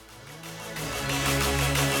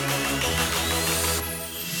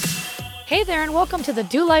Hey there, and welcome to the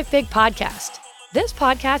Do Life Big podcast. This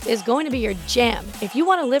podcast is going to be your jam if you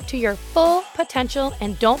want to live to your full potential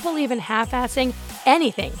and don't believe in half-assing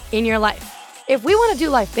anything in your life. If we want to do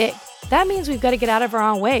life big, that means we've got to get out of our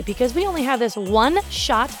own way because we only have this one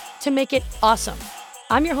shot to make it awesome.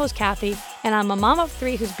 I'm your host, Kathy, and I'm a mom of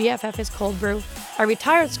three whose BFF is cold brew, a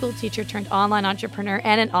retired school teacher turned online entrepreneur,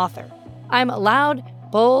 and an author. I'm loud,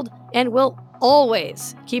 bold, and will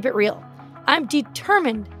always keep it real. I'm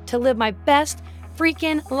determined to live my best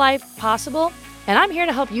freaking life possible, and I'm here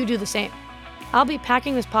to help you do the same. I'll be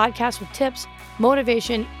packing this podcast with tips,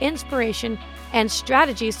 motivation, inspiration, and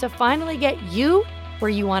strategies to finally get you where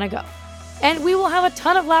you want to go. And we will have a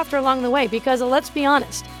ton of laughter along the way because, let's be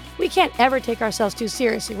honest, we can't ever take ourselves too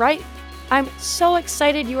seriously, right? I'm so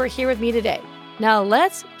excited you are here with me today. Now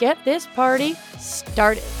let's get this party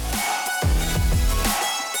started.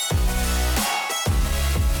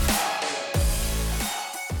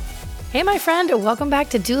 Hey, my friend, welcome back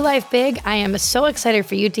to Do Life Big. I am so excited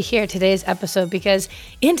for you to hear today's episode because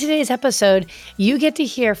in today's episode, you get to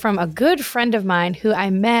hear from a good friend of mine who I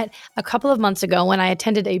met a couple of months ago when I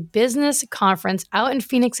attended a business conference out in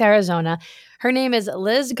Phoenix, Arizona. Her name is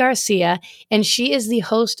Liz Garcia, and she is the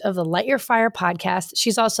host of the Light Your Fire podcast.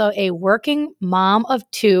 She's also a working mom of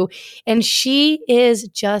two, and she is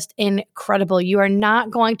just incredible. You are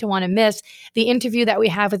not going to want to miss the interview that we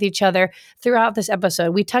have with each other throughout this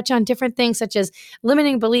episode. We touch on different things such as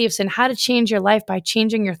limiting beliefs and how to change your life by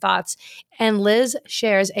changing your thoughts. And Liz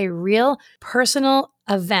shares a real personal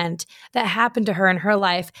event that happened to her in her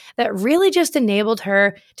life that really just enabled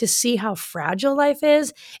her to see how fragile life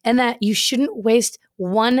is and that you shouldn't waste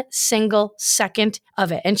one single second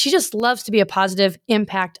of it. And she just loves to be a positive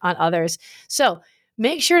impact on others. So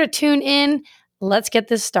make sure to tune in. Let's get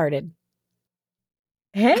this started.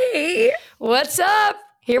 Hey, what's up?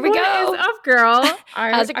 Here we go. What is up, girl?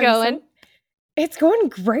 How's it going? It's going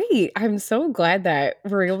great. I'm so glad that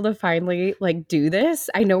we're able to finally do this.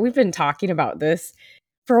 I know we've been talking about this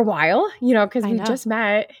for a while, because we just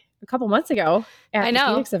met a couple months ago at the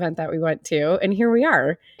Phoenix event that we went to, and here we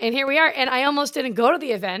are. And I almost didn't go to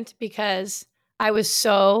the event because I was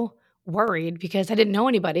so worried because I didn't know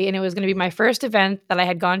anybody, and it was going to be my first event that I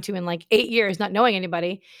had gone to in 8 years, not knowing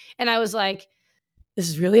anybody. And I was like, this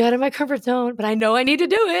is really out of my comfort zone, but I know I need to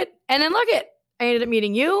do it. And then I ended up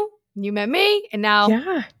meeting you. You met me, and now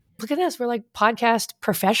look at this. We're like podcast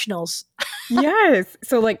professionals. Yes.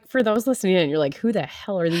 So for those listening in, you're like, who the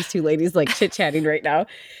hell are these two ladies chit-chatting right now?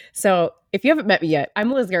 So if you haven't met me yet,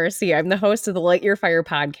 I'm Liz Garcia. I'm the host of the Light Your Fire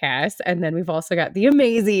podcast. And then we've also got the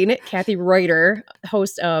amazing Kathy Reuter,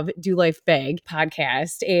 host of Do Life Big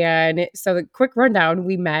podcast. And so the quick rundown,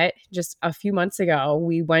 we met just a few months ago.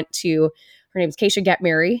 We went to her name's Keisha Get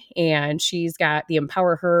Mary, and she's got the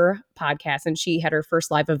Empower Her podcast, and she had her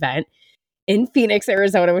first live event in Phoenix,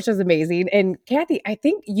 Arizona, which was amazing. And Kathy, I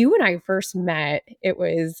think you and I first met, it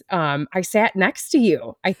was, I sat next to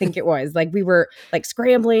you. I think it was we were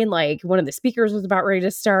scrambling, one of the speakers was about ready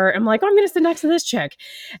to start. I'm like, oh, I'm going to sit next to this chick.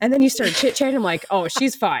 And then you started chit chatting. I'm like, oh,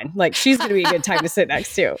 she's fine. She's going to be a good time to sit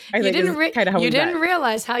next to. I think it's kind of how we met. You didn't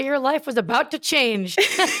realize how your life was about to change.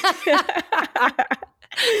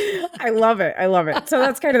 I love it. I love it. So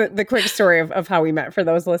that's kind of the quick story of how we met for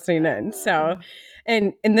those listening in. So,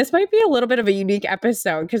 and this might be a little bit of a unique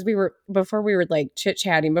episode because before we were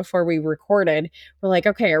chit-chatting, before we recorded, we're like,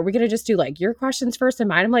 okay, are we going to just do your questions first and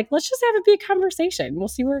mine? I'm like, let's just have it be a conversation. We'll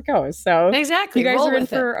see where it goes. So exactly. You guys are in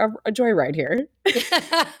for a joyride here.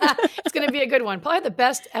 It's going to be a good one. Probably the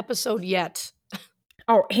best episode yet.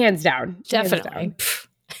 Oh, hands down. Definitely. Hands down.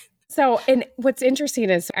 So, and what's interesting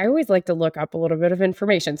is I always like to look up a little bit of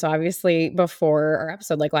information. So obviously before our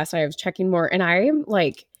episode, last night I was checking more, and I am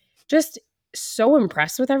just so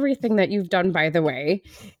impressed with everything that you've done, by the way.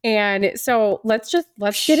 And so let's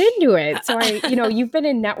get into it. So you've been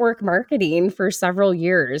in network marketing for several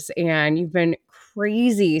years and you've been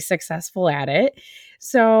crazy successful at it.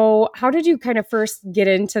 So how did you kind of first get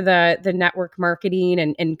into the network marketing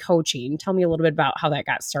and coaching? Tell me a little bit about how that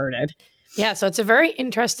got started. Yeah, so it's a very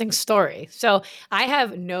interesting story. So I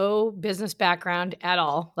have no business background at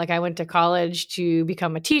all. I went to college to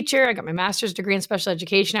become a teacher. I got my master's degree in special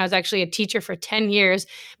education. I was actually a teacher for 10 years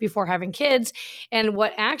before having kids. And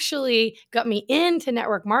what actually got me into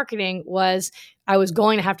network marketing was I was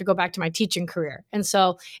going to have to go back to my teaching career. And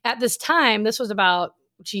so at this time, this was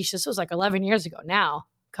 11 years ago now.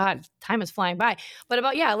 God, time is flying by. But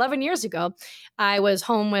about 11 years ago, I was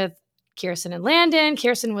home with Kirsten and Landon.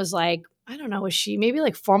 Kirsten was I don't know, was she maybe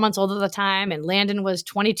like 4 months old at the time? And Landon was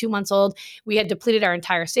 22 months old. We had depleted our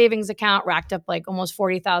entire savings account, racked up like almost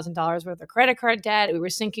 $40,000 worth of credit card debt. We were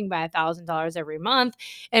sinking by $1,000 every month.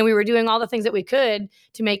 And we were doing all the things that we could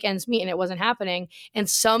to make ends meet, and it wasn't happening. And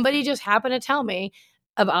somebody just happened to tell me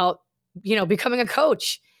about, becoming a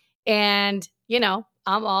coach. And,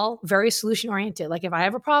 I'm all very solution oriented. Like if I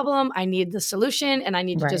have a problem, I need the solution and I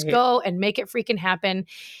need to just Right. go and make it freaking happen.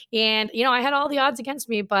 And, I had all the odds against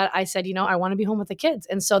me, but I said, I want to be home with the kids.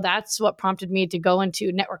 And so that's what prompted me to go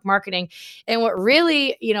into network marketing. And what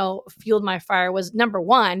really, fueled my fire was number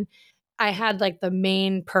one, I had like the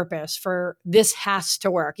main purpose for this has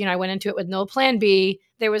to work. I went into it with no plan B.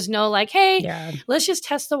 There was no like, hey, Yeah. let's just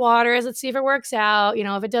test the waters. Let's see if it works out.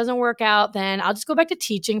 If it doesn't work out, then I'll just go back to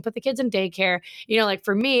teaching, put the kids in daycare. Like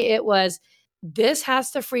for me, it was this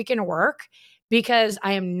has to freaking work because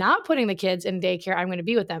I am not putting the kids in daycare. I'm going to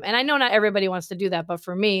be with them. And I know not everybody wants to do that, but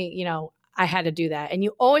for me, I had to do that. And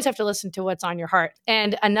you always have to listen to what's on your heart.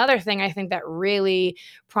 And another thing I think that really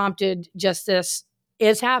prompted just this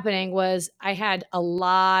is happening was I had a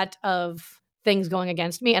lot of things going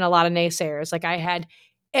against me and a lot of naysayers. Like I had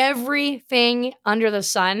everything under the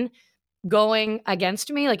sun going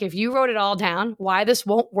against me. Like if you wrote it all down, why this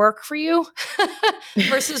won't work for you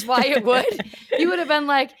versus why it would, you would have been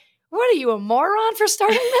like, what are you, a moron for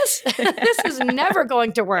starting this? This is never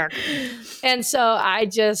going to work. And so I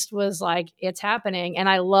just was like, it's happening. And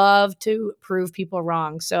I love to prove people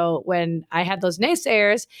wrong. So when I had those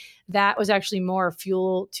naysayers, that was actually more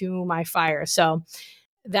fuel to my fire. So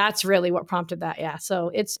that's really what prompted that. Yeah. So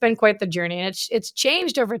it's been quite the journey, and it's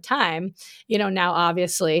changed over time, now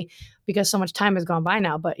obviously because so much time has gone by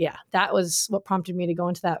now. But yeah, that was what prompted me to go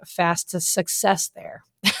into that fast to success there.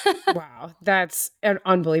 Wow, that's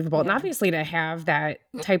unbelievable. And Yeah. obviously, to have that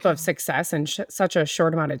type of success in such a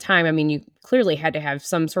short amount of time, I mean, you clearly had to have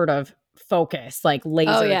some sort of focus, like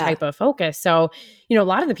laser yeah. type of focus. So, a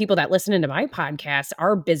lot of the people that listen into my podcast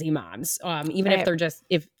are busy moms, even if Right.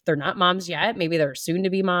 if they're not moms yet, maybe they're soon to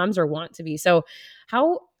be moms or want to be. So,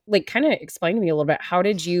 how, like, kind of explain to me a little bit, how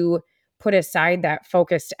did you put aside that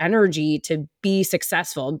focused energy to be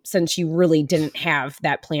successful since you really didn't have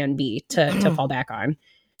that plan B to fall back on?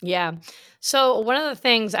 Yeah. So one of the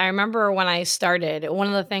things I remember when I started, one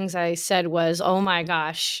of the things I said was, oh my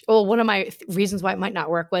gosh. Well, one of my reasons why it might not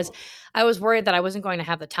work was I was worried that I wasn't going to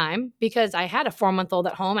have the time because I had a 4-month-old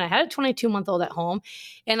at home and I had a 22-month-old at home,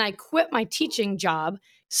 and I quit my teaching job.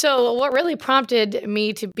 So what really prompted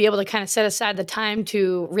me to be able to kind of set aside the time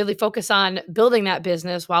to really focus on building that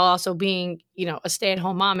business while also being, a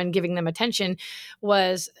stay-at-home mom and giving them attention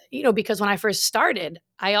was, because when I first started,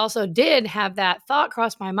 I also did have that thought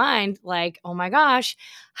cross my mind, like, oh my gosh,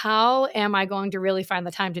 how am I going to really find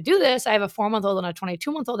the time to do this? I have a 4-month-old and a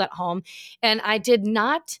 22-month-old at home, and I did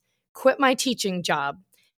not quit my teaching job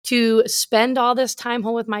to spend all this time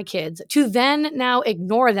home with my kids, to then now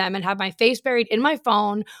ignore them and have my face buried in my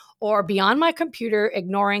phone or be on my computer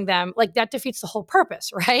ignoring them. Like that defeats the whole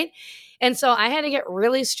purpose, right? And so I had to get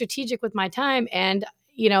really strategic with my time. And,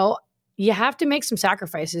 you have to make some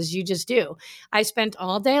sacrifices. You just do. I spent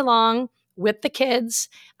all day long with the kids.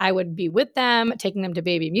 I would be with them, taking them to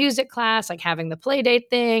baby music class, like having the play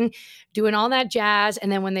date thing, doing all that jazz.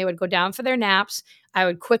 And then when they would go down for their naps, I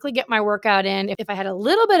would quickly get my workout in. If I had a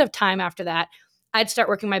little bit of time after that, I'd start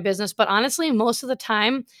working my business. But honestly, most of the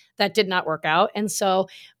time that did not work out. And so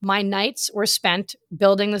my nights were spent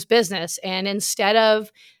building this business. And instead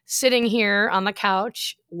of sitting here on the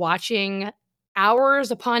couch watching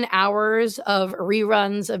hours upon hours of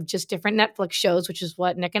reruns of just different Netflix shows, which is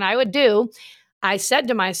what Nick and I would do, I said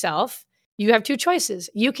to myself, you have two choices.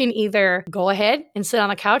 You can either go ahead and sit on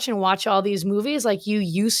the couch and watch all these movies like you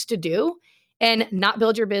used to do and not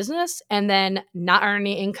build your business and then not earn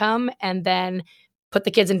any income and then put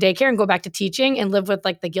the kids in daycare and go back to teaching and live with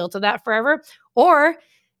like the guilt of that forever. Or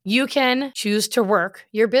you can choose to work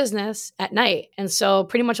your business at night. And so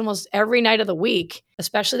pretty much almost every night of the week,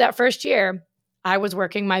 especially that first year, I was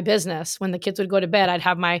working my business. When the kids would go to bed, I'd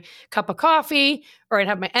have my cup of coffee or I'd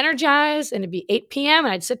have my Energize, and it'd be 8 p.m.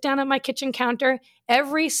 and I'd sit down at my kitchen counter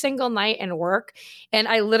every single night and work. And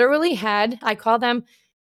I literally I call them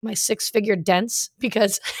my 6-figure dents,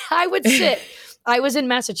 because I would sit, I was in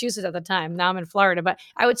Massachusetts at the time. Now I'm in Florida, but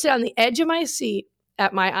I would sit on the edge of my seat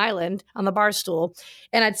at my island on the bar stool,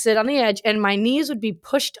 and I'd sit on the edge and my knees would be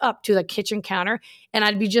pushed up to the kitchen counter and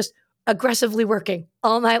I'd be just aggressively working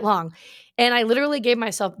all night long. And I literally gave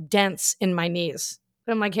myself dents in my knees.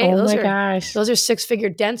 But I'm like, hey, Oh my gosh. those are 6-figure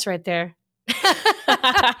dents right there.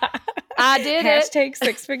 I did it. Hashtag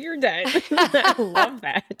 6-figure debt. I love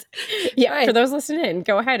that. Yeah, Right. for those listening,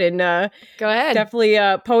 go ahead and Go ahead. definitely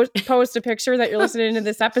post a picture that you're listening to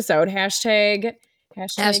this episode. Hashtag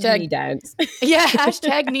knee dents. Yeah,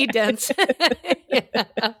 hashtag knee dents.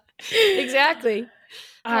 Yeah, exactly.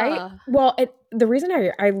 The reason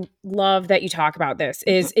I love that you talk about this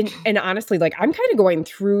is, and honestly, like I'm kind of going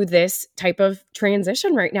through this type of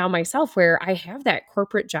transition right now myself, where I have that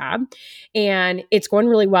corporate job and it's going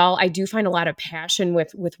really well. I do find a lot of passion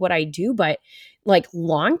with what I do, but like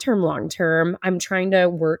long term, I'm trying to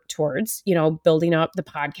work towards, building up the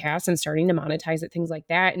podcast and starting to monetize it, things like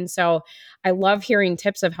that. And so I love hearing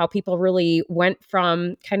tips of how people really went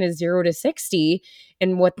from kind of 0 to 60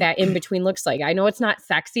 and what that in between looks like. I know it's not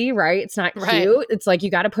sexy, right? It's not cute. Right. It's like you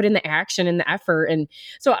got to put in the action and the effort. And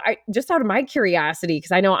so I just out of my curiosity,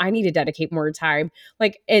 because I know I need to dedicate more time,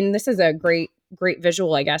 like, and this is a great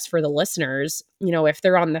visual, I guess, for the listeners, if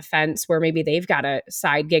they're on the fence where maybe they've got a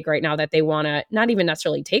side gig right now that they want to not even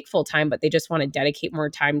necessarily take full time, but they just want to dedicate more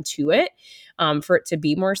time to it for it to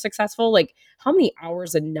be more successful. Like how many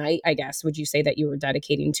hours a night, I guess, would you say that you were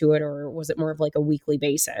dedicating to it? Or was it more of like a weekly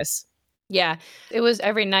basis? Yeah, it was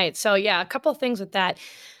every night. So yeah, a couple things with that.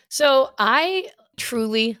 So I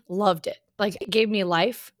truly loved it. Like it gave me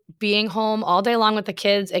life. Being home all day long with the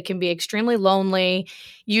kids, it can be extremely lonely.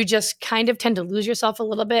 You just kind of tend to lose yourself a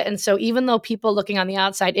little bit. And so even though people looking on the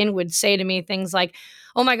outside in would say to me things like,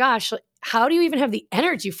 "Oh my gosh, how do you even have the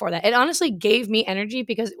energy for that?" It honestly gave me energy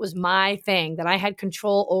because it was my thing that I had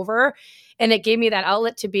control over. And it gave me that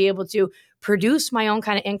outlet to be able to produce my own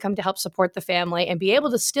kind of income to help support the family and be able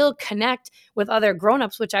to still connect with other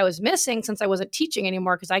grownups, which I was missing since I wasn't teaching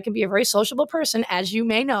anymore, because I can be a very sociable person, as you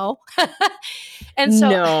may know. And so,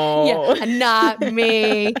 No. yeah, not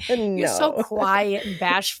me. You're so No. quiet and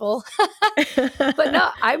bashful. But no,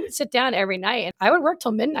 I would sit down every night and I would work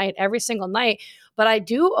till midnight every single night. But I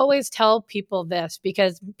do always tell people this,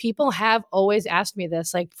 because people have always asked me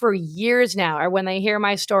this, like for years now, or when they hear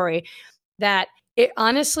my story, that it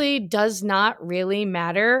honestly does not really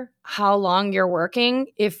matter how long you're working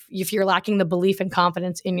if you're lacking the belief and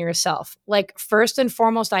confidence in yourself. Like first and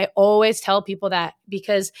foremost, I always tell people that,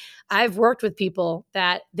 because I've worked with people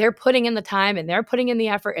that they're putting in the time and they're putting in the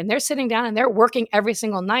effort and they're sitting down and they're working every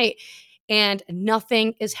single night and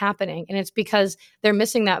nothing is happening. And it's because they're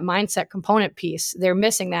missing that mindset component piece. They're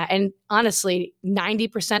missing that. And honestly,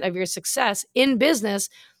 90% of your success in business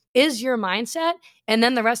is your mindset, and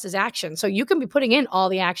then the rest is action. So you can be putting in all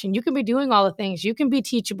the action. You can be doing all the things. You can be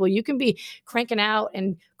teachable. You can be cranking out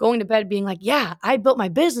and going to bed being like, yeah, I built my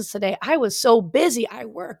business today. I was so busy. I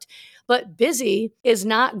worked. But busy is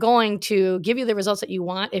not going to give you the results that you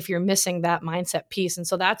want if you're missing that mindset piece. And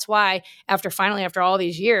so that's why after all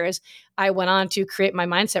these years, I went on to create my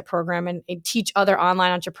mindset program and teach other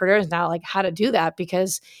online entrepreneurs now like how to do that,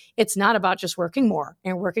 because it's not about just working more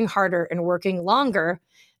and working harder and working longer.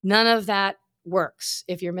 None of that works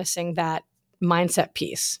if you're missing that mindset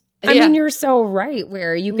piece. I mean, you're so right,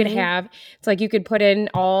 where you could have, it's like you could put in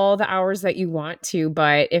all the hours that you want to,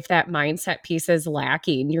 but if that mindset piece is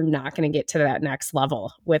lacking, you're not going to get to that next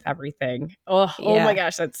level with everything. Oh my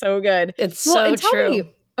gosh, that's so good. It's so true.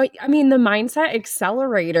 Me, I mean, the mindset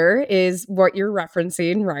accelerator is what you're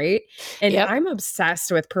referencing, right? And I'm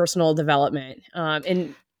obsessed with personal development.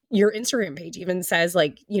 And your Instagram page even says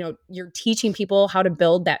like, you're teaching people how to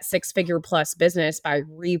build that 6-figure plus business by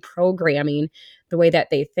reprogramming the way that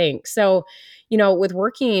they think. So, with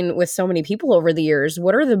working with so many people over the years,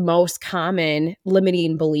 what are the most common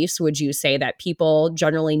limiting beliefs, would you say, that people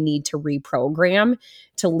generally need to reprogram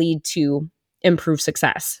to lead to improved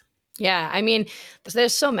success? Yeah, I mean,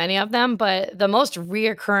 there's so many of them, but the most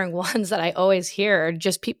reoccurring ones that I always hear are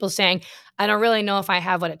just people saying, I don't really know if I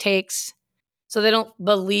have what it takes. So they don't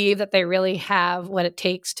believe that they really have what it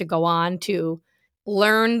takes to go on to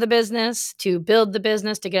learn the business, to build the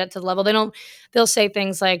business, to get it to the level. They'll say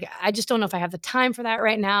things like, I just don't know if I have the time for that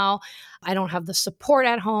right now. I don't have the support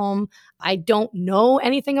at home. I don't know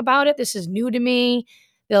anything about it. This is new to me.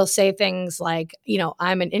 They'll say things like,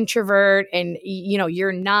 I'm an introvert and,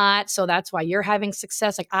 you're not. So that's why you're having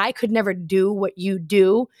success. Like I could never do what you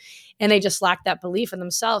do. And they just lack that belief in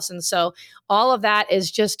themselves. And so all of that is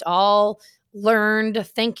just all learned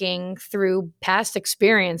thinking through past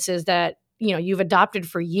experiences that, you've adopted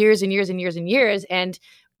for years and years and years and years. And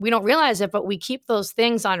we don't realize it, but we keep those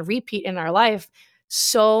things on repeat in our life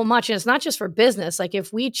so much. And it's not just for business. Like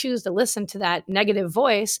if we choose to listen to that negative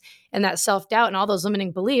voice and that self-doubt and all those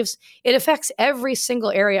limiting beliefs, it affects every single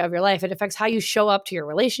area of your life. It affects how you show up to your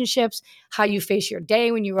relationships, how you face your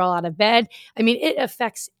day when you roll out of bed. I mean, it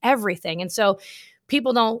affects everything. And so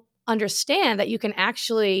people don't understand that you can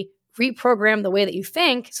actually reprogram the way that you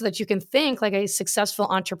think so that you can think like a successful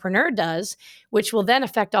entrepreneur does, which will then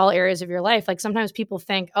affect all areas of your life. Like sometimes people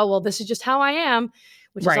think, oh, well, this is just how I am,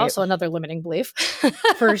 which is also another limiting belief.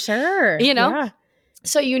 For sure. Yeah.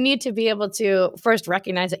 So you need to be able to first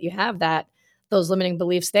recognize that you have those limiting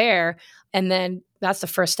beliefs there. And then that's the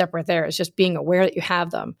first step right there, is just being aware that you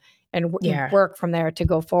have them and work from there to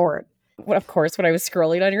go forward. Of course, when I was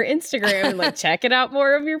scrolling on your Instagram and like checking out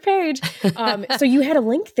more of your page. So you had a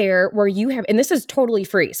link there where you have, and this is totally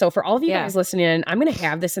free. So for all of you guys listening in, I'm going to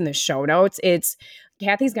have this in the show notes.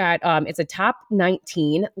 Kathy's got, it's a top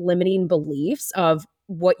 19 limiting beliefs of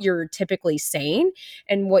what you're typically saying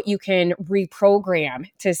and what you can reprogram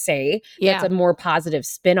to say that's a more positive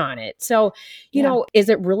spin on it. So, you know, is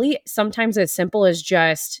it really sometimes as simple as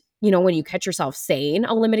just, you know, when you catch yourself saying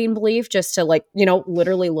a limiting belief, just to like, you know,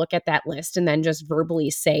 literally look at that list and then just verbally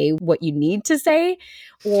say what you need to say?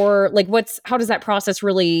 Or like how does that process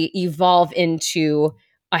really evolve into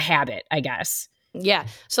a habit, I guess? Yeah.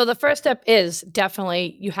 So the first step is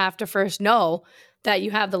definitely you have to first know that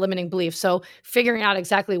you have the limiting belief. So figuring out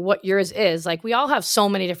exactly what yours is. Like we all have so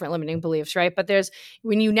many different limiting beliefs, right? But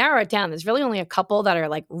when you narrow it down, there's really only a couple that are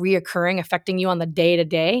like reoccurring, affecting you on the day to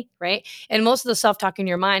day, right? And most of the self-talk in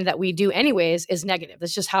your mind that we do anyways is negative.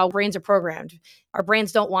 That's just how brains are programmed. Our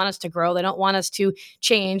brains don't want us to grow. They don't want us to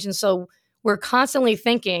change. And so we're constantly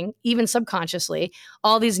thinking, even subconsciously,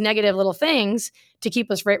 all these negative little things to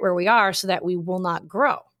keep us right where we are so that we will not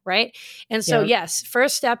grow, right? And so, yes,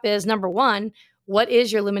 first step is number one, what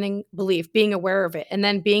is your limiting belief? Being aware of it and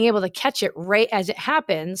then being able to catch it right as it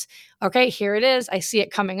happens. Okay, here it is. I see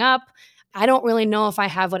it coming up. I don't really know if I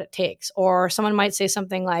have what it takes. Or someone might say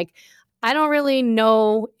something like, I don't really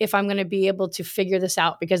know if I'm going to be able to figure this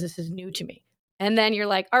out because this is new to me. And then you're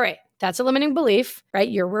like, all right, that's a limiting belief, right?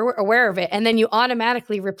 You're aware of it. And then you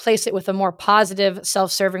automatically replace it with a more positive,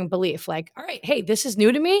 self-serving belief. Like, all right, hey, this is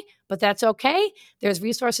new to me, but that's okay. There's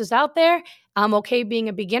resources out there. I'm okay being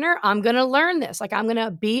a beginner. I'm going to learn this. Like, I'm going to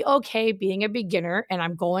be okay being a beginner and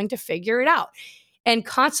I'm going to figure it out. And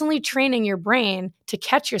constantly training your brain to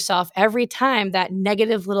catch yourself every time that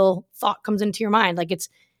negative little thought comes into your mind. Like it's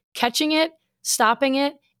catching it, stopping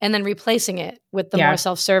it, and then replacing it with the more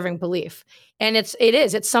self-serving belief. And it's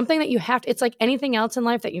something that you have to, it's like anything else in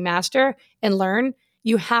life that you master and learn,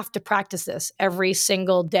 you have to practice this every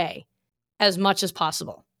single day as much as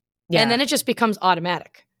possible. Yeah. And then it just becomes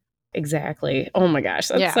automatic. Exactly. Oh my gosh,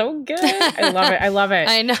 that's so good. I love it. I love it.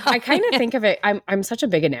 I know. I kind of think of it, I'm such a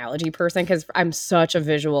big analogy person because I'm such a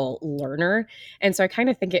visual learner. And so I kind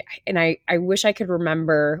of think it, and I wish I could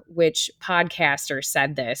remember which podcaster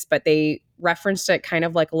said this, but they referenced it kind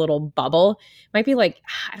of like a little bubble. Might be like,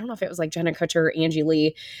 I don't know if it was like Jenna Kutcher or Angie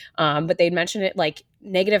Lee, but they'd mention it like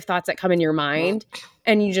negative thoughts that come in your mind.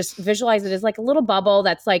 And you just visualize it as like a little bubble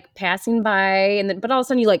that's like passing by. And then, but all of a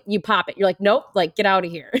sudden you pop it. You're like, nope, like get out of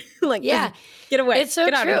here. Like, get away. It's so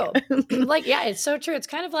true. Like, it's so true. It's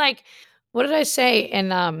kind of like, what did I say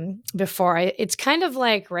in before? It's kind of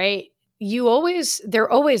like, right, they're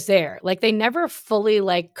always there. Like they never fully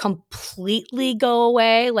like completely go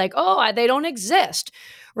away. Like, oh, they don't exist.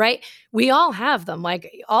 Right? We all have them. Like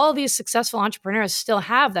all these successful entrepreneurs still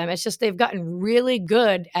have them. It's just they've gotten really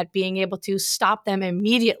good at being able to stop them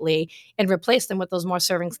immediately and replace them with those more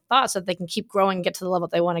serving thoughts so that they can keep growing and get to the level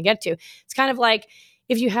they want to get to. It's kind of like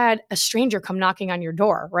if you had a stranger come knocking on your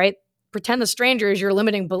door, right? Pretend the stranger is your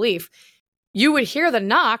limiting belief. You would hear the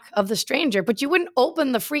knock of the stranger, but you wouldn't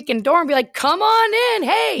open the freaking door and be like, come on in.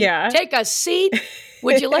 Hey, take a seat.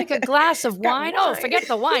 Would you like a glass of wine? Oh, forget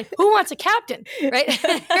the wine. Who wants a captain? Right?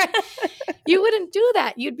 You wouldn't do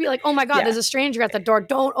that. You'd be like, oh my God, there's a stranger at the door.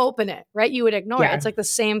 Don't open it. Right? You would ignore it. It's like the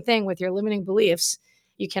same thing with your limiting beliefs.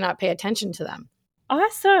 You cannot pay attention to them.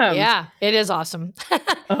 Awesome. Yeah, it is awesome.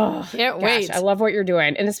 Oh, can't wait. I love what you're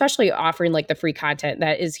doing. And especially offering like the free content.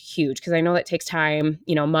 That is huge because I know that takes time,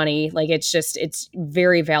 money. Like it's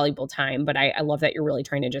very valuable time. But I love that you're really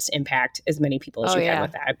trying to just impact as many people as you can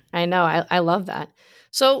with that. I know. I love that.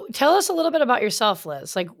 So tell us a little bit about yourself,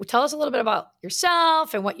 Liz. Like tell us a little bit about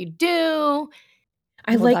yourself and what you do.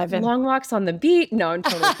 I like long walks on the beach. No, I'm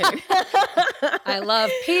totally kidding. I love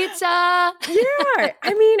pizza. Yeah.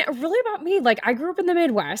 I mean, really about me. Like I grew up in the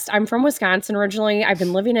Midwest. I'm from Wisconsin originally. I've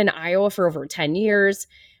been living in Iowa for over 10 years.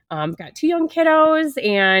 Got 2 young kiddos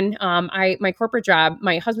and my corporate job,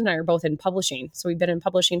 my husband and I are both in publishing. So we've been in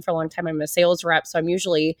publishing for a long time. I'm a sales rep. So I'm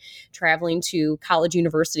usually traveling to college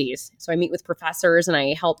universities. So I meet with professors and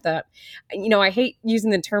I help them. I hate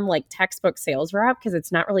using the term like textbook sales rep because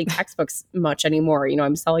it's not really textbooks much anymore.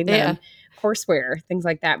 I'm selling them courseware, things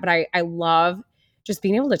like that. But I love just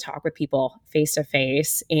being able to talk with people face to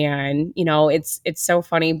face. And, it's so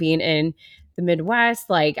funny being in the Midwest.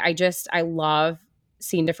 Like I love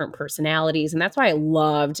seeing different personalities. And that's why I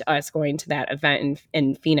loved us going to that event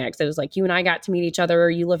in Phoenix. It was like you and I got to meet each other.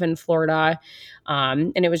 You live in Florida.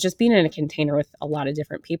 And it was just being in a container with a lot of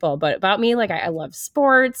different people. But about me, like I love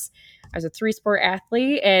sports. I was a 3-sport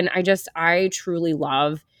athlete, and I truly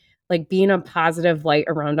love like being a positive light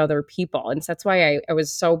around other people. And so that's why I was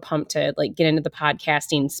so pumped to like get into the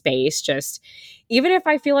podcasting space. Just even if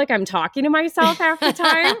I feel like I'm talking to myself half the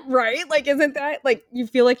time, right? Like, isn't that like, you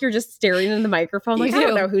feel like you're just staring in the microphone? Like, I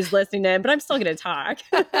don't know who's listening in, but I'm still going to talk.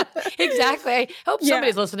 Exactly. I hope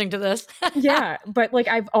somebody's listening to this. Yeah. But like,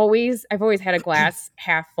 I've always had a glass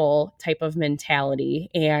half full type of mentality.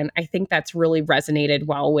 And I think that's really resonated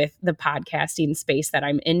well with the podcasting space that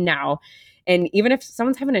I'm in now. And even if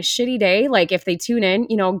someone's having a shitty day, like if they tune in,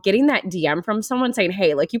 getting that DM from someone saying,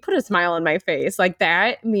 hey, like you put a smile on my face, like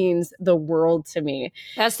that means the world to me.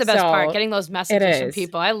 That's the best part, getting those messages from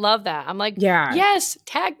people. I love that. I'm like, yes,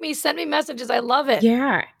 tag me, send me messages. I love it.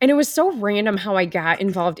 Yeah. And it was so random how I got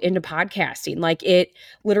involved into podcasting. Like it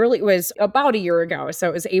literally was about a year ago. So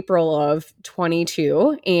it was April of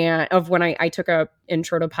 22 and of when I took a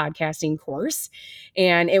intro to podcasting course.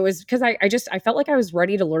 And it was because I felt like I was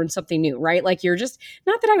ready to learn something new, right? Like you're just,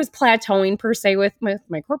 not that I was plateauing per se with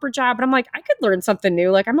my corporate job, but I'm like, I could learn something new.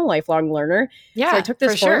 Like I'm a lifelong learner. Yeah. So I took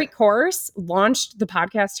this 4-week course, launched the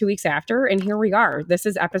podcast 2 weeks after, and here we are. This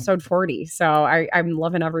is episode 40. So I'm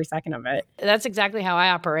loving every second of it. That's exactly how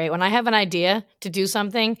I operate. When I have an idea to do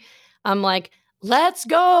something, I'm like, let's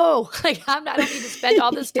go. Like I don't need to spend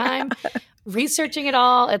all this time researching it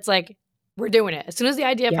all. It's like, we're doing it. As soon as the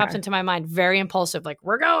idea pops into my mind, very impulsive, like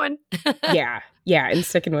we're going. Yeah. And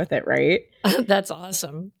sticking with it, right? That's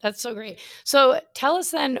awesome. That's so great. So tell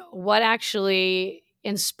us then what actually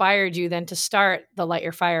inspired you then to start the Light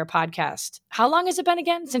Your Fire podcast. How long has it been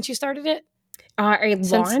again since you started it?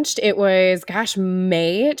 Launched, it was,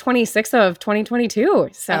 May 26th of 2022.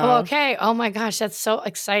 So, okay. Oh my gosh. That's so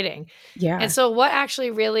exciting. Yeah. And so what actually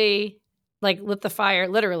really like lit the fire,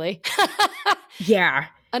 literally? Yeah.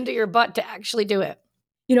 Under your butt to actually do it.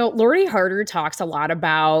 Lori Harder talks a lot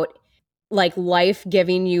about like life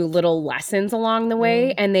giving you little lessons along the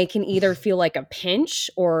way, and they can either feel like a pinch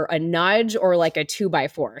or a nudge or like a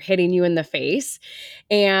 2x4 hitting you in the face.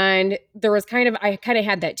 And there was I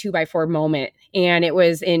had that 2x4 moment, and it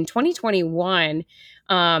was in 2021.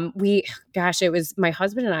 It was my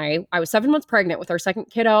husband and I was 7 months pregnant with our second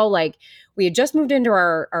kiddo. Like we had just moved into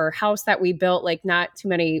our house that we built like not too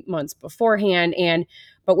many months beforehand.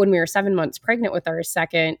 But when we were 7 months pregnant with our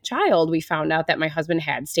second child, we found out that my husband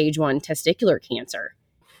had stage 1 testicular cancer.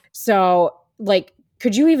 So like,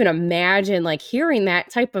 could you even imagine like hearing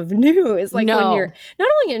that type of news? Like when you're not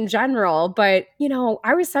only in general, but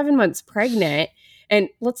I was 7 months pregnant. And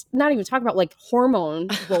let's not even talk about like hormone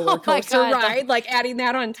roller coaster ride, like adding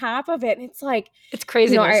that on top of it. And it's like, it's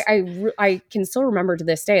crazy. I can still remember to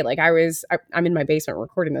this day, like I'm in my basement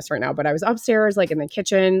recording this right now, but I was upstairs, like in the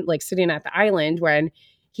kitchen, like sitting at the island when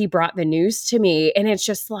he brought the news to me. And it's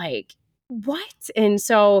just like, what? And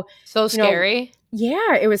so scary.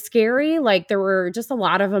 Yeah, it was scary. Like there were just a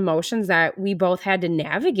lot of emotions that we both had to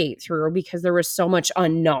navigate through because there was so much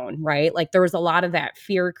unknown, right? Like there was a lot of that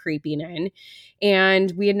fear creeping in,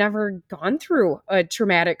 and we had never gone through a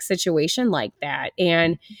traumatic situation like that.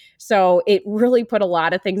 And so it really put a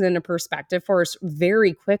lot of things into perspective for us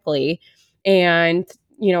very quickly. And,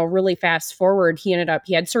 really fast forward, he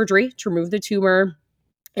had surgery to remove the tumor.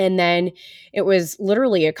 And then it was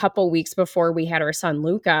literally a couple weeks before we had our son,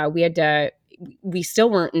 Luca. We still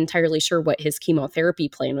weren't entirely sure what his chemotherapy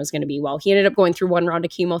plan was going to be. Well, he ended up going through 1 round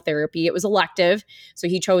of chemotherapy. It was elective, so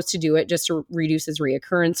he chose to do it just to reduce his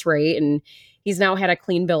reoccurrence rate. And he's now had a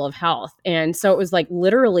clean bill of health. And so it was like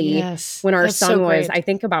literally when our son was, I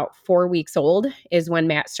think about 4 weeks old is when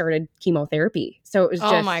Matt started chemotherapy. So it was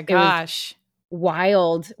just, oh my gosh,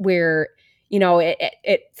 wild where,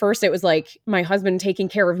 at first it was like my husband taking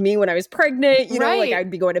care of me when I was pregnant, like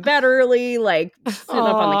I'd be going to bed early, like sitting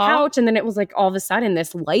up on the couch. And then it was like all of a sudden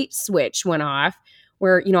this light switch went off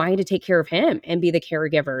where, I had to take care of him and be the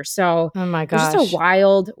caregiver. So oh my gosh, it was just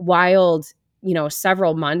a wild,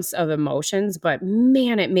 several months of emotions, but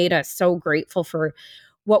man, it made us so grateful for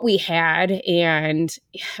what we had. And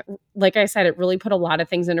like I said, it really put a lot of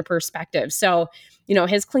things into perspective. So,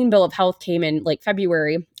 his clean bill of health came in like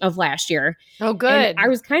February of last year. Oh, good. And I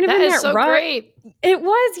was kind of in that so rut. Great. It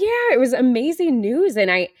was, yeah, it was amazing news. And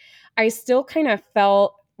I still kind of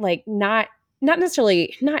felt like not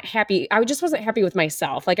necessarily not happy. I just wasn't happy with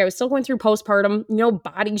myself. Like I was still going through postpartum,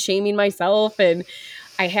 body shaming myself. And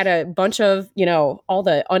I had a bunch of, all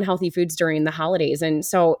the unhealthy foods during the holidays. And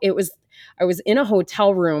so I was in a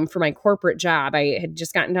hotel room for my corporate job. I had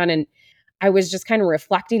just gotten done, and I was just kind of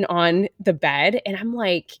reflecting on the bed. And I'm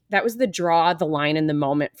like, that was the line in the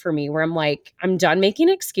moment for me, where I'm like, I'm done making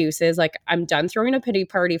excuses. Like, I'm done throwing a pity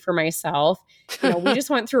party for myself. We just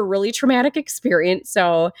went through a really traumatic experience.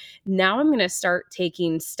 So now I'm going to start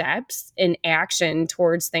taking steps in action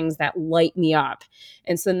towards things that light me up.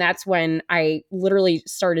 And so then that's when I literally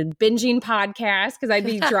started binging podcasts, because I'd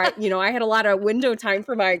be I had a lot of window time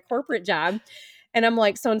for my corporate job. And I'm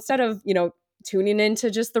like, so instead of, tuning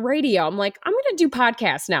into just the radio, I'm like, I'm going to do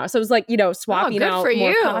podcasts now. So it was like, swapping out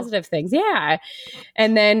more positive things. Yeah.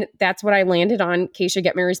 And then that's what I landed on Keisha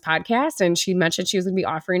Get Mary's podcast. And she mentioned she was going to be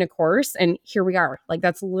offering a course. And here we are. Like,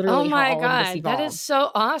 that's literally how all of this evolved. That is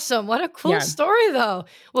so awesome. What a cool story, though.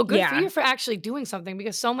 Well, good for you for actually doing something,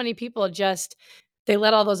 because so many people they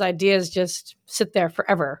let all those ideas just sit there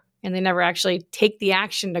forever, and they never actually take the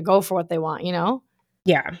action to go for what they want,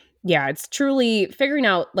 Yeah. Yeah, it's truly figuring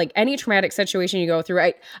out, like, any traumatic situation you go through.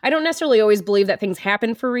 I don't necessarily always believe that things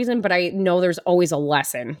happen for a reason, but I know there's always a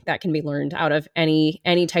lesson that can be learned out of any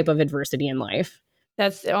type of adversity in life.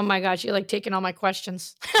 Oh my gosh, you're like taking all my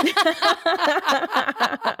questions.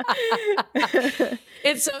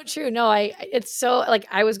 It's so true. No, it's so, like,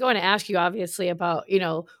 I was going to ask you obviously about,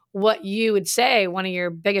 what you would say one of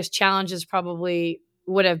your biggest challenges probably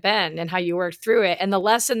would have been, and how you worked through it, and the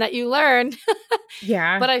lesson that you learned.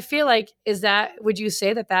 Yeah. But I feel like, would you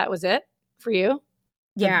say that was it for you?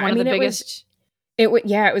 Yeah. One of the biggest. It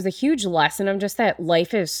was a huge lesson of just that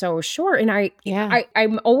life is so short. And I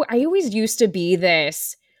always used to be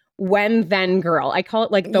this when then girl. I call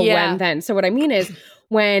it like the when then. So what I mean is,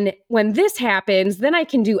 when this happens, then I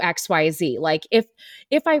can do XYZ. Like, if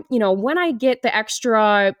I, when I get the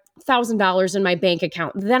extra $1,000 in my bank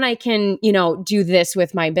account, then I can, do this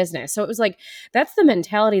with my business. So it was like, that's the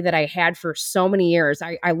mentality that I had for so many years.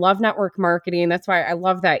 I love network marketing. That's why I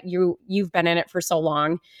love that you've been in it for so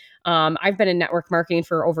long. I've been in network marketing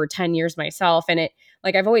for over 10 years myself. And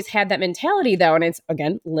I've always had that mentality, though. And it's,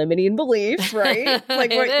 again, limiting beliefs, right?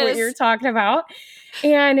 Like what you're talking about.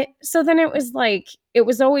 And so then it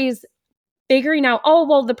was always figuring out, oh,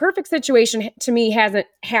 well, the perfect situation to me hasn't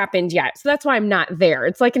happened yet. So that's why I'm not there.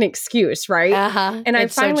 It's like an excuse, right? And I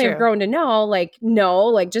finally have grown to know,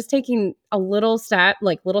 no, just taking little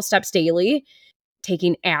steps daily,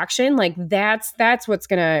 taking action, that's what's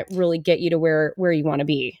going to really get you to where you want to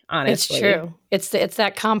be, honestly. It's true. It's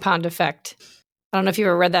that compound effect. I don't know if you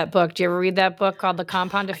ever read that book. Do you ever read that book called The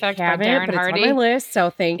Compound Effect by Darren Hardy? It's on my list, so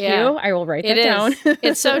thank you. I will write that down.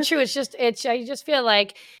 It's so true. I just feel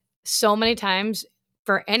like so many times,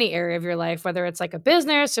 for any area of your life, whether it's like a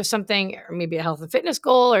business or something, or maybe a health and fitness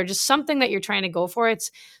goal, or just something that you're trying to go for,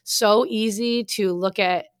 it's so easy to look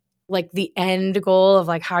at like the end goal of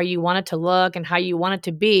like how you want it to look and how you want it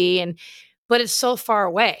to be. But it's so far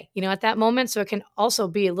away, at that moment. So it can also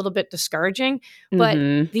be a little bit discouraging. But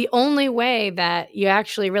the only way that you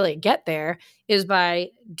actually really get there is by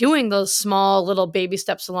doing those small little baby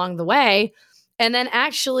steps along the way. And then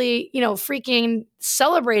actually, freaking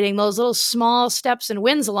celebrating those little small steps and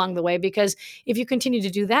wins along the way. Because if you continue to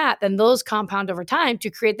do that, then those compound over time to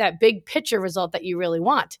create that big picture result that you really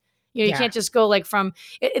want. You can't just go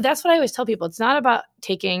that's what I always tell people. It's not about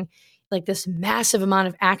taking like this massive amount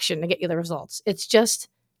of action to get you the results. It's just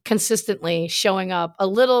consistently showing up a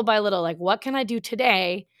little by little. Like, what can I do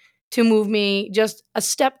today to move me just a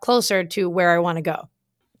step closer to where I want to go?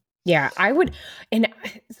 Yeah, I would. And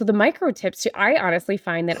so the micro tips, I honestly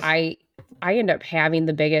find that I end up having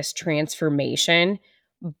the biggest transformation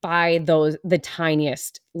by the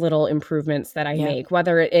tiniest little improvements that I make,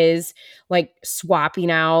 whether it is like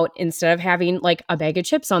swapping out, instead of having like a bag of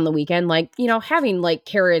chips on the weekend, having like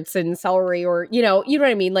carrots and celery, or, you know what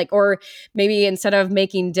I mean? Or maybe instead of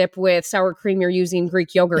making dip with sour cream, you're using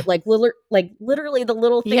Greek yogurt, literally the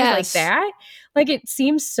little things like that. It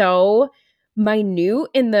seems so minute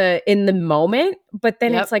in the moment, but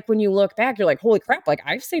then it's like, when you look back, you're like, holy crap,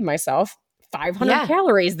 I've saved myself 500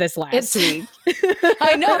 calories this last week.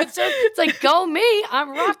 I know. It's like, go me.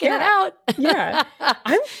 I'm rocking it out. Yeah.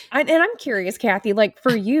 I'm curious, Kathy,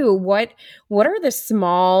 for you, what are the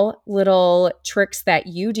small little tricks that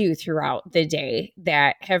you do throughout the day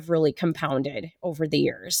that have really compounded over the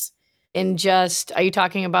years? Are you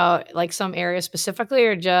talking about like some area specifically,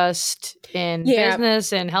 or just in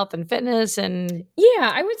business and health and fitness? And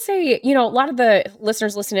I would say, a lot of the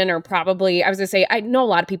listeners listening are probably, I was gonna say, I know a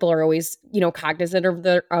lot of people are always, cognizant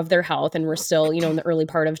of their health, and we're still, in the early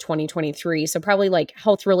part of 2023. So probably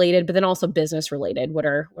health related, but then also business related. What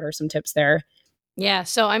are some tips there? Yeah.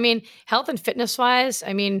 So, I mean, health and fitness wise,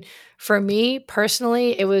 I mean, for me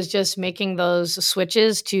personally, it was just making those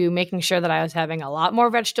switches to making sure that I was having a lot more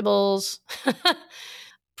vegetables,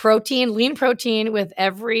 protein, lean protein with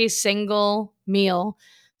every single meal.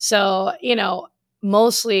 So,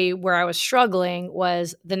 mostly where I was struggling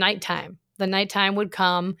was the nighttime. The nighttime would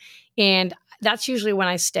come, and that's usually when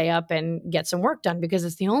I stay up and get some work done because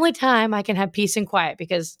it's the only time I can have peace and quiet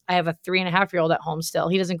because I have a 3.5-year-old at home still.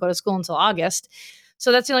 He doesn't go to school until August.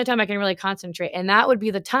 So that's the only time I can really concentrate. And that would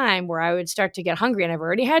be the time where I would start to get hungry and I've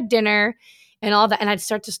already had dinner and all that. And I'd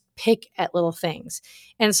start to pick at little things.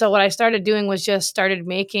 And so what I started doing was just started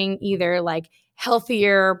making either like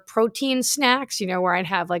healthier protein snacks, where I'd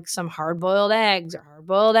have like some hard boiled eggs or hard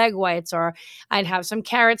boiled egg whites, or I'd have some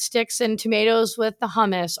carrot sticks and tomatoes with the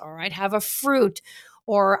hummus, or I'd have a fruit,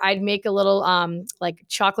 or I'd make a little like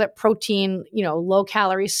chocolate protein, low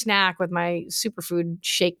calorie snack with my superfood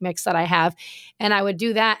shake mix that I have. And I would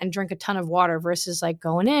do that and drink a ton of water versus like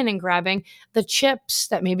going in and grabbing the chips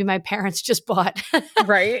that maybe my parents just bought.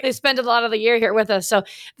 Right. They spend a lot of the year here with us. So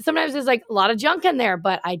sometimes there's like a lot of junk in there,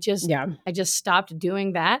 but I just Yeah. stopped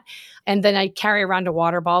doing that. And then I carry around a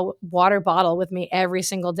water bottle with me every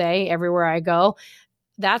single day, everywhere I go.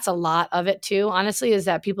 That's a lot of it too, honestly, is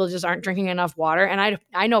that people just aren't drinking enough water. And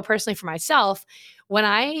I know personally for myself, when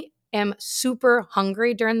I am super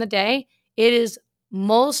hungry during the day, it is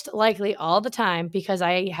most likely all the time because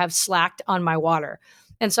I have slacked on my water.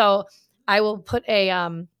 And so I will put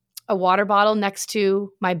a water bottle next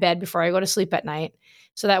to my bed before I go to sleep at night.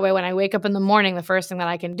 So that way when I wake up in the morning, the first thing that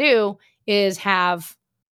I can do is have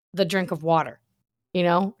the drink of water,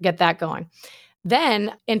 get that going.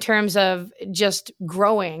 Then, in terms of just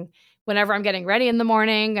growing, whenever I'm getting ready in the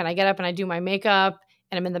morning and I get up and I do my makeup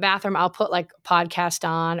and I'm in the bathroom, I'll put like a podcast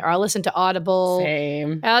on or I'll listen to Audible.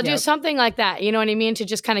 Same. I'll do something like that. You know what I mean? To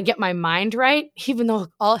just kind of get my mind right, even though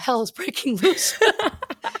all hell is breaking loose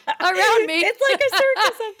around me. It's like a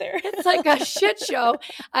circus up there. It's like a shit show.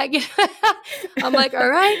 I'm like, all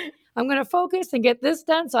right, I'm going to focus and get this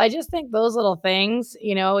done. So I just think those little things,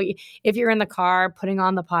 if you're in the car, putting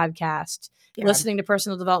on the podcast, listening to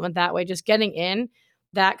personal development that way, just getting in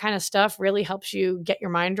that kind of stuff really helps you get your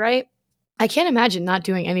mind right. I can't imagine not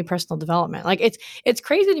doing any personal development. Like it's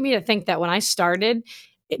crazy to me to think that when I started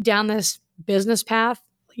down this business path,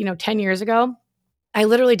 10 years ago, I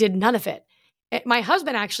literally did none of it. My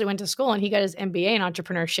husband actually went to school and he got his MBA in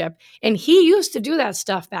entrepreneurship. And he used to do that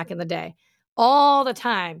stuff back in the day all the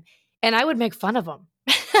time. And I would make fun of him.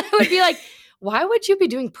 I would be like, why would you be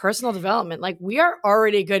doing personal development? Like, we are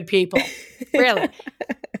already good people. Really.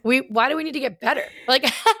 Why do we need to get better? Like,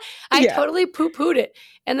 I totally poo-pooed it.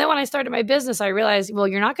 And then when I started my business, I realized, well,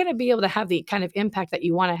 you're not going to be able to have the kind of impact that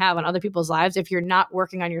you want to have on other people's lives if you're not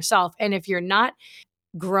working on yourself. And if you're not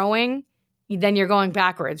growing, then you're going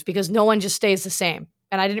backwards because no one just stays the same.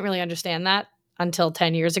 And I didn't really understand that until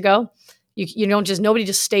 10 years ago. Nobody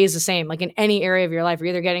just stays the same. Like in any area of your life, you're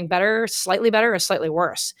either getting better, or slightly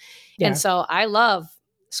worse. Yeah. And so I love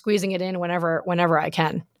squeezing it in whenever I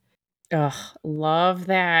can. Oh, love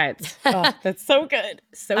that. Oh, that's so good.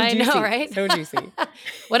 So I juicy. know, right? So juicy.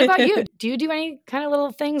 What about you? Do you do any kind of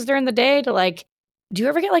little things during the day to do you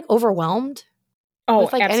ever get overwhelmed? Oh,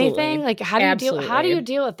 with absolutely. anything? Like how do you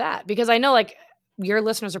deal with that? Because I know your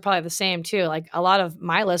listeners are probably the same too. Like a lot of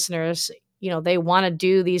my listeners, they want to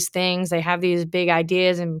do these things. They have these big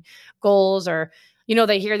ideas and goals, or,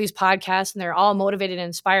 they hear these podcasts and they're all motivated and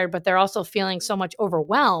inspired, but they're also feeling so much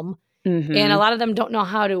overwhelm. Mm-hmm. And a lot of them don't know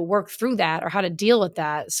how to work through that or how to deal with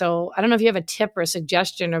that. So I don't know if you have a tip or a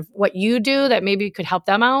suggestion of what you do that maybe could help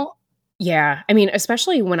them out. Yeah. I mean,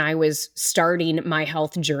 especially when I was starting my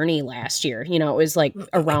health journey last year, it was like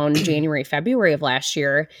around January, February of last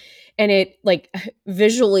year. And it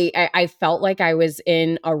visually, I felt like I was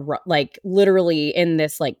in literally in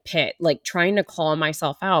this pit, trying to claw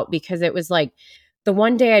myself out, because it was the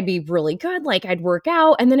one day I'd be really good, I'd work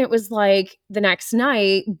out. And then it was the next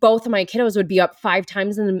night, both of my kiddos would be up 5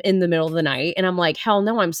 times in the middle of the night. And I'm like, hell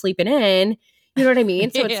no, I'm sleeping in. You know what I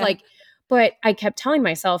mean? So it's but I kept telling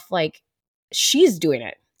myself, she's doing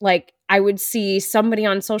it. I would see somebody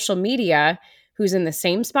on social media who's in the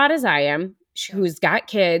same spot as I am, who's got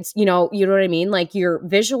kids, you know what I mean? You're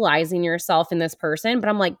visualizing yourself in this person, but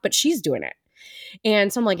I'm but she's doing it.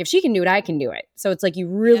 And so I'm if she can do it, I can do it. So it's you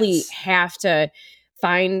really have to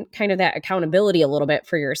find kind of that accountability a little bit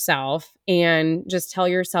for yourself and just tell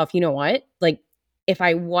yourself, you know what? if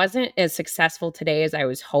I wasn't as successful today as I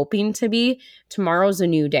was hoping to be, tomorrow's a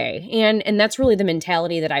new day. And that's really the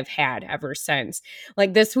mentality that I've had ever since.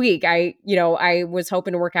 Like this week, I was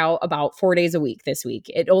hoping to work out about 4 days a week this week.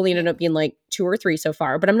 It only ended up being like 2 or 3 so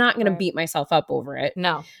far, but I'm not going to beat myself up over it.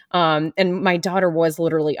 No. And my daughter was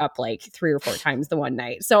literally up like 3 or 4 times the one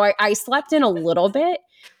night. So I slept in a little bit.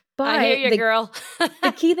 But I hear you, girl.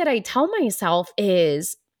 the key that I tell myself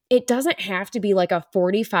is it doesn't have to be like a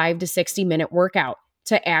 45 to 60 minute workout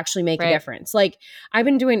to actually make a difference. Like I've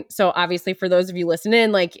been doing, so obviously for those of you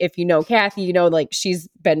listening, like if you know Kathy, you know, like she's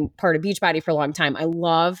been part of Beachbody for a long time. I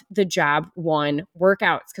love the Job 1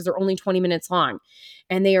 workouts because they're only 20 minutes long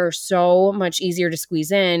and they are so much easier to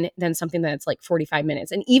squeeze in than something that's like 45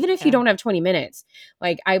 minutes. And even if you don't have 20 minutes,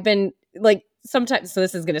 like I've been like, sometimes, so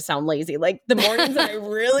this is going to sound lazy, like the mornings that I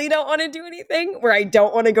really don't want to do anything, where I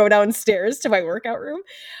don't want to go downstairs to my workout room,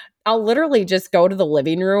 I'll literally just go to the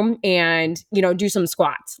living room and, do some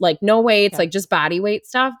squats, like no weights, like just body weight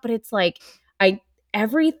stuff. But it's like,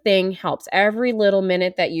 everything helps. Every little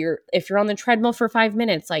minute that if you're on the treadmill for 5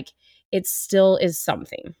 minutes, like it still is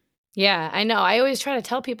something. Yeah, I know. I always try to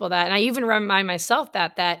tell people that. And I even remind myself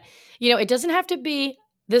that, it doesn't have to be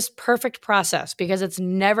this perfect process because it's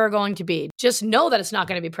never going to be. Just know that it's not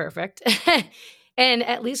going to be perfect and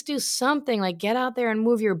at least do something, like get out there and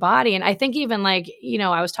move your body. And I think even like,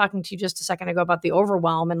 I was talking to you just a second ago about the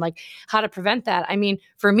overwhelm and like how to prevent that. I mean,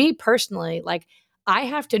 for me personally, like I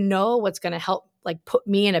have to know what's going to help like put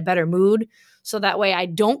me in a better mood. So that way I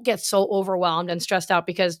don't get so overwhelmed and stressed out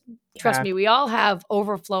because trust me, we all have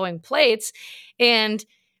overflowing plates. And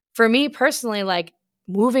for me personally, like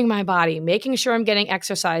moving my body, making sure I'm getting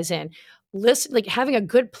exercise in, like having a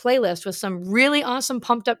good playlist with some really awesome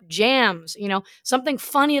pumped up jams, something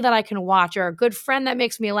funny that I can watch or a good friend that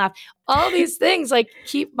makes me laugh. All these things like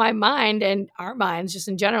keep my mind and our minds just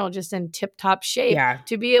in general, just in tip top shape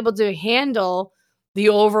to be able to handle the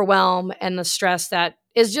overwhelm and the stress that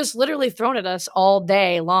is just literally thrown at us all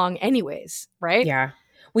day long anyways, right? Yeah.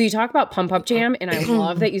 Well, you talk about pump up jam, and I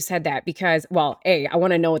love that you said that because, well, A, I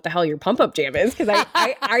want to know what the hell your pump up jam is because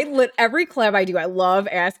I every collab I do, I love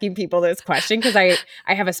asking people this question because I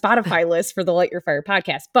have a Spotify list for the Light Your Fire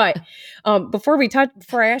podcast. But before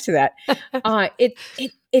I ask you that,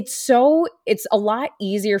 it's a lot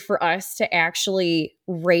easier for us to actually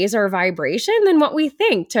raise our vibration than what we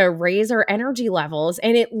think, to raise our energy levels,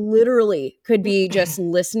 and it literally could be just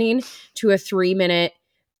listening to a 3-minute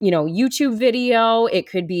YouTube video. It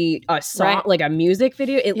could be a song, like a music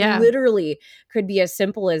video. It literally could be as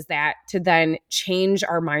simple as that to then change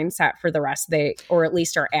our mindset for the rest of the day, or at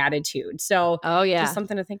least our attitude. So, just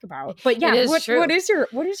something to think about. But yeah, what is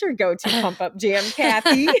your go-to pump up jam,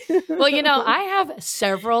 Kathy? Well, I have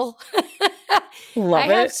several. I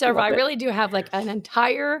have several. I really do have like an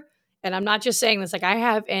entire, and I'm not just saying this, like I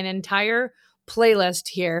have an entire playlist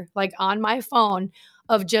here, like on my phone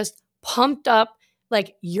of just pumped up,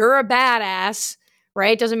 like you're a badass,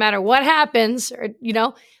 right? Doesn't matter what happens, or,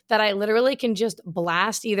 that I literally can just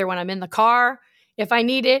blast either when I'm in the car, if I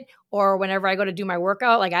need it, or whenever I go to do my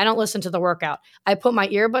workout. Like I don't listen to the workout. I put my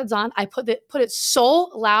earbuds on. I put it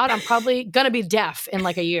so loud, I'm probably going to be deaf in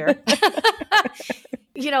like a year.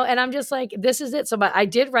 And I'm just like, this is it. So I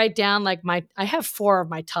did write down like I have 4 of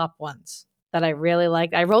my top ones that I really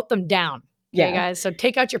like. I wrote them down. Okay, guys. So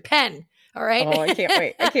take out your pen. All right. Oh, I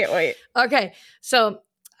can't wait. Okay. So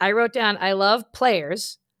I wrote down, I love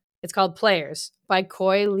Players. It's called Players by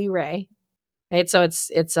Coy Leray. Right. So it's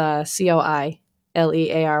Coileary.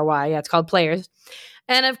 Yeah. It's called Players.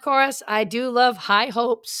 And of course I do love High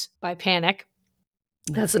Hopes by Panic.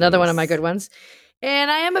 That's another one of my good ones. And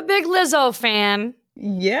I am a big Lizzo fan.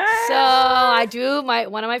 Yeah. So I do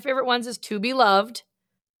one of my favorite ones is To Be Loved.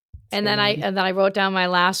 And then I wrote down my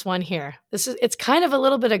last one here. It's kind of a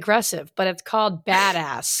little bit aggressive, but it's called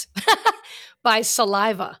Badass by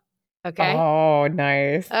Saliva. Okay. Oh,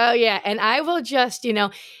 nice. Oh yeah. And I will just,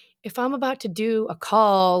 if I'm about to do a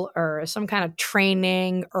call or some kind of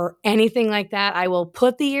training or anything like that, I will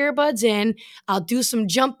put the earbuds in. I'll do some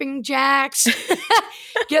jumping jacks,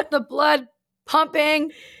 get the blood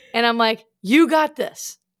pumping. And I'm like, you got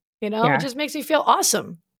this. It just makes me feel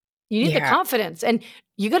awesome. You need the confidence, and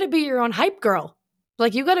you got to be your own hype girl.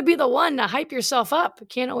 Like you got to be the one to hype yourself up. You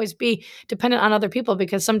can't always be dependent on other people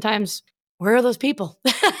because sometimes where are those people?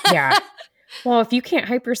 Yeah. Well, if you can't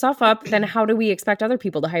hype yourself up, then how do we expect other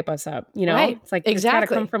people to hype us up? Right. It's like, It's got to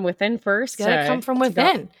come from within first. It's got to come from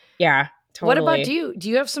within. Yeah, totally. What about you? Do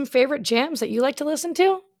you have some favorite jams that you like to listen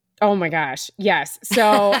to? Oh my gosh. Yes.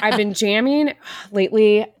 So I've been jamming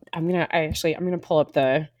lately. I'm going to pull up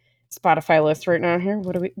the Spotify list right now here.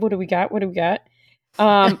 What do we got?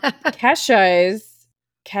 Kesha's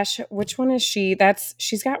Kesha, which one is she?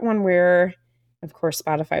 She's got one where, of course,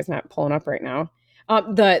 Spotify's not pulling up right now.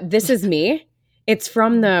 The This Is Me. It's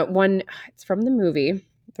from the one. It's from the movie.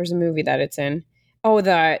 There's a movie that it's in. Oh,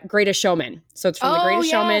 The Greatest Showman. So it's from The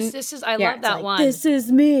Greatest Showman. I Yeah, love that like, one. This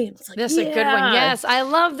is me. It's like, This is a good one. Yes, I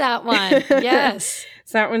love that one. Yes.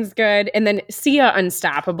 So that one's good. And then Sia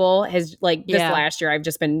Unstoppable has this Yeah. last year, I've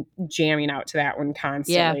just been jamming out to that one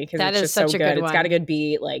constantly because that it's is just so such a good. good It's got a one. good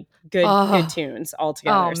beat, like good tunes all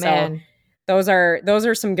together. Oh man. So those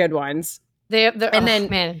are some good ones. Man.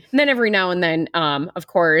 And then every now and then, of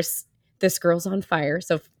course, This Girl's on Fire.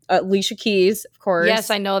 So Alicia Keys, of course.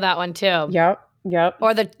 Yes, I know that one too. Yep.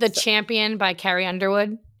 Or the Champion by Carrie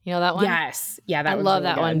Underwood. You know that one? Yes. Yeah, I love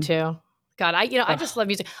that one too. God, I just love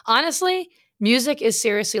music. Honestly, music is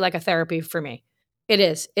seriously like a therapy for me. It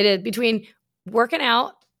is. Between working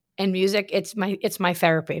out and music, it's my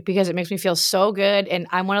therapy because it makes me feel so good. And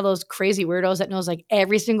I'm one of those crazy weirdos that knows like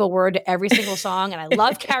every single word to every single song. And I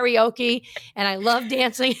love karaoke and I love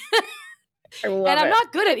dancing. I'm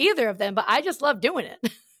not good at either of them, but I just love doing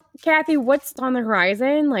it. Kathy, what's on the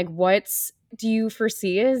horizon? Like, do you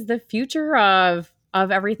foresee as the future of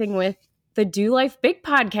everything with the Do Life Big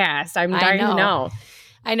podcast? I'm dying to know.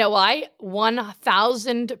 I know. Well, I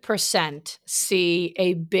 1000% see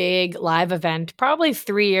a big live event probably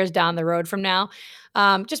 3 years down the road from now.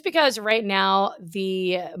 Just because right now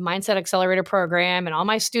the Mindset Accelerator program and all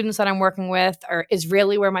my students that I'm working with is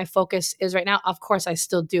really where my focus is right now. Of course, I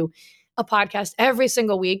still do a podcast every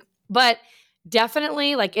single week, but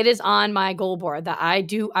definitely like it is on my goal board that I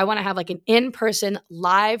want to have like an in-person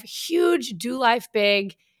live, huge Do Life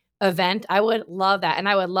Big event. I would love that. And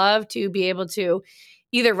I would love to be able to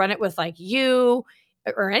either run it with like you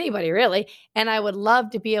or anybody really. And I would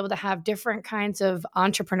love to be able to have different kinds of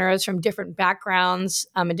entrepreneurs from different backgrounds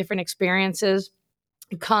and different experiences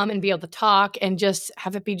come and be able to talk and just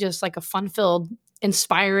have it be just like a fun-filled,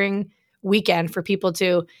 inspiring weekend for people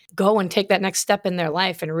to go and take that next step in their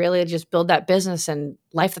life and really just build that business and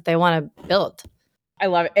life that they want to build. I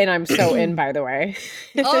love it. And I'm so in, by the way.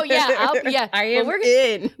 Oh, yeah. I am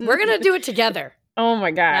in. We're going to do it together. Oh,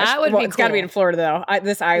 my gosh. That would be cool. It's got to be in Florida, though.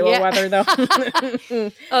 This Iowa weather, though. Oh,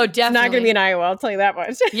 definitely. It's not going to be in Iowa. I'll tell you that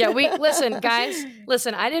much. Yeah, guys,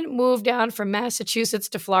 I didn't move down from Massachusetts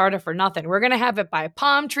to Florida for nothing. We're going to have it by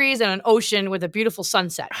palm trees and an ocean with a beautiful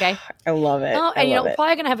sunset, okay? I love it. Oh, and we're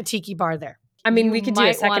probably going to have a tiki bar there. I mean, we could do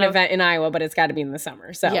a second event in Iowa, but it's got to be in the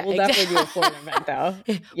summer. So we'll definitely do a Florida event, though.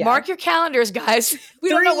 Yeah. Mark your calendars, guys. We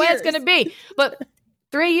don't know when it's going to be. But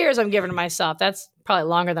 3 years I'm giving to myself. That's probably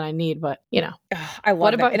longer than I need, but I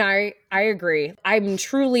love it. And I agree. I'm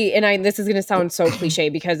truly, this is going to sound so cliche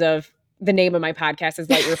because of the name of my podcast is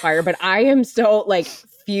Light Your Fire, but I am so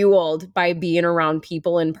fueled by being around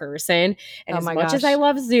people in person. And as much as I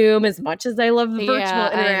love Zoom, as much as I love virtual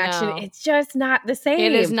interaction, it's just not the same.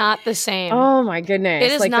 It is not the same. Oh my goodness.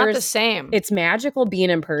 It is not the same. It's magical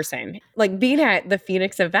being in person. Like being at the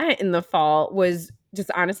Phoenix event in the fall was just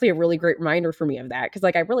honestly a really great reminder for me of that. Cause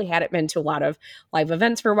I really hadn't been to a lot of live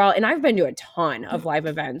events for a while, and I've been to a ton of live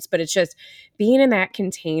events, but it's just being in that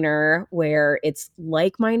container where it's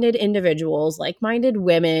like-minded individuals, like-minded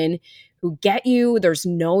women who get you. There's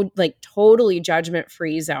no totally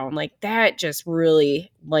judgment-free zone. That just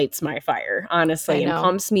really lights my fire, honestly, and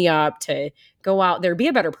pumps me up to go out there, be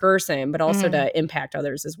a better person, but also to impact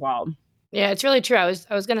others as well. Yeah, it's really true. I was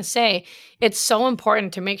going to say it's so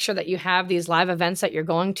important to make sure that you have these live events that you're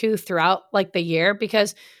going to throughout the year,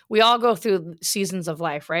 because we all go through seasons of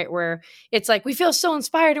life, right? Where it's like we feel so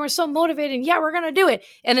inspired and we're so motivated and we're going to do it.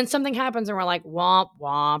 And then something happens and we're like, womp,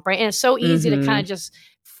 womp, right? And it's so easy to kind of just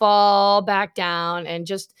fall back down and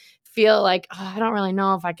just feel like, I don't really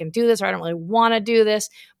know if I can do this, or I don't really want to do this.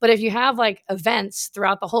 But if you have events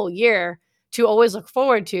throughout the whole year to always look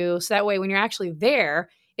forward to, so that way when you're actually there,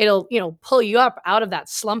 it'll, pull you up out of that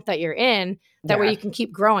slump that you're in. That way you can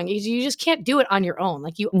keep growing. You just can't do it on your own.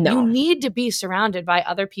 You need to be surrounded by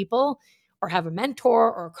other people or have a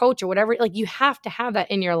mentor or a coach or whatever. You have to have that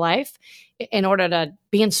in your life in order to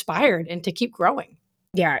be inspired and to keep growing.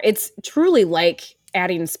 Yeah, it's truly like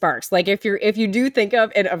adding sparks. If you do think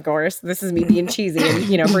of, and of course this is me being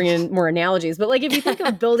cheesy and bringing in more analogies, but if you think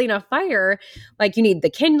of building a fire, you need the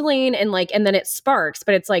kindling and then it sparks,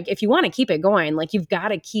 but it's if you want to keep it going, you've got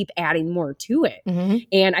to keep adding more to it.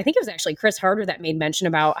 And I think it was actually Chris Harder that made mention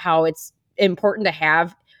about how it's important to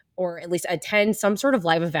have, or at least attend, some sort of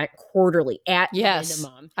live event quarterly at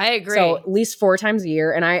minimum. I agree. So at least 4 times a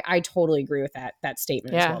year. And I totally agree with that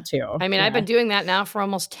statement as well too. I mean, I've been doing that now for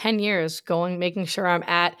almost 10 years, making sure I'm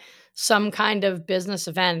at some kind of business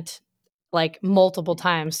event multiple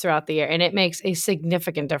times throughout the year. And it makes a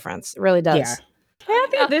significant difference. It really does. Yeah.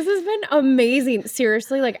 Kathy, this has been amazing.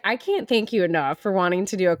 Seriously, like I can't thank you enough for wanting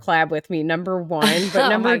to do a collab with me, number one. But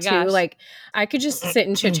number two, gosh. like I could just sit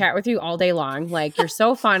and chit chat with you all day long. Like you're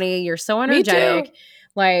so funny. You're so energetic. Me too.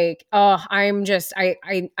 Like, I'm just,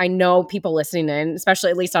 I know people listening in,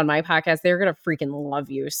 especially at least on my podcast, they're going to freaking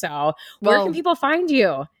love you. So where can people find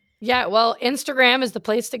you? Yeah, well, Instagram is the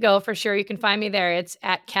place to go for sure. You can find me there. It's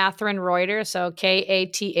at Catherine Reuter. So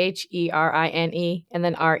KATHERINE and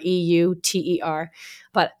then REUTER.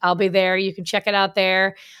 But I'll be there. You can check it out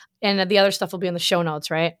there. And the other stuff will be in the show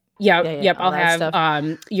notes, right? Yep. I'll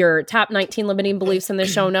have your top 19 limiting beliefs in the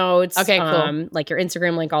show notes. Okay, cool. Like your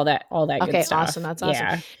Instagram link, all that good stuff. Awesome. That's awesome.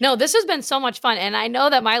 Yeah. No, this has been so much fun. And I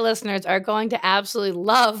know that my listeners are going to absolutely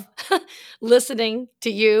love listening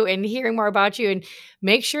to you and hearing more about you. And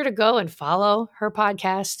make sure to go and follow her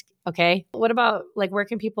podcast. Okay. What about like where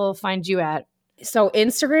can people find you at? So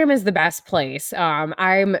Instagram is the best place.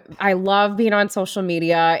 I love being on social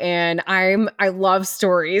media and I love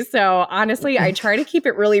stories. So honestly, I try to keep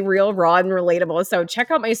it really real, raw, and relatable. So check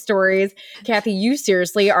out my stories. Kathy, you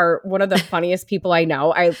seriously are one of the funniest people I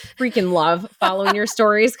know. I freaking love following your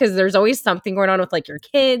stories because there's always something going on with like your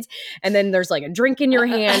kids. And then there's like a drink in your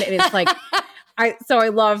hand and it's like, I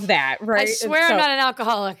love that. Right. I swear I'm not an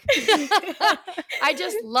alcoholic. I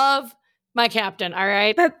just love my captain. All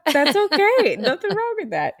right. That's okay. Nothing wrong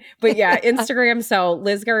with that. But yeah, Instagram. So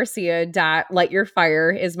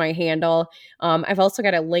LizGarcia.lightyourfire is my handle. I've also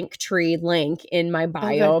got a Linktree link in my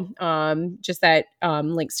bio. Just that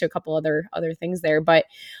links to a couple other things there. But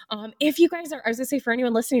if you guys are, I was gonna say for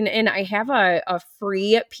anyone listening in, I have a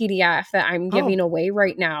free PDF that I'm giving away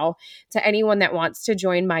right now to anyone that wants to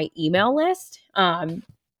join my email list.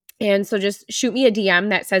 And so just shoot me a DM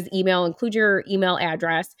that says email, include your email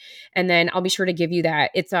address, and then I'll be sure to give you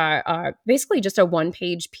that. It's basically just a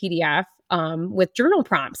one-page PDF with journal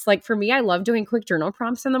prompts. Like for me, I love doing quick journal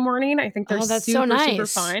prompts in the morning. I think they're super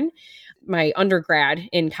fun. My undergrad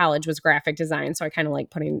in college was graphic design, so I kind of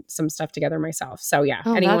like putting some stuff together myself. So yeah,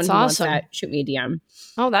 anyone who wants that, shoot me a DM.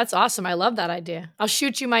 Oh, that's awesome. I love that idea. I'll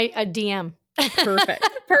shoot you a DM.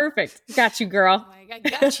 Perfect. Got you, girl. Oh my God,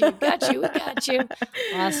 got you.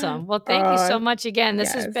 Awesome. Well, thank you so much again.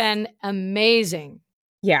 This has been amazing.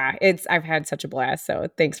 Yeah, I've had such a blast. So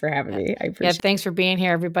thanks for having me. I appreciate it. Thanks for being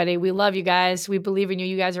here, everybody. We love you guys. We believe in you.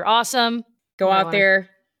 You guys are awesome. Go out there,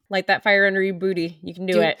 light that fire under your booty. You can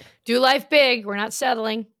do it. Do life big. We're not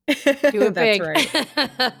settling. Do it big. That's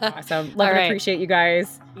right. Awesome. Love and appreciate you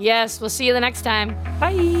guys. Yes. We'll see you the next time.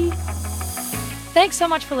 Bye. Thanks so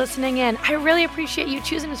much for listening in. I really appreciate you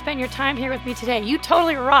choosing to spend your time here with me today. You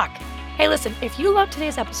totally rock. Hey, listen, if you loved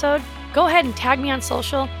today's episode, go ahead and tag me on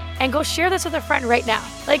social and go share this with a friend right now.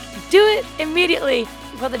 Like, do it immediately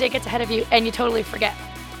before the day gets ahead of you and you totally forget.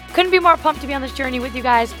 Couldn't be more pumped to be on this journey with you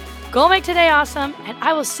guys. Go make today awesome, and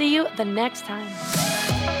I will see you the next time.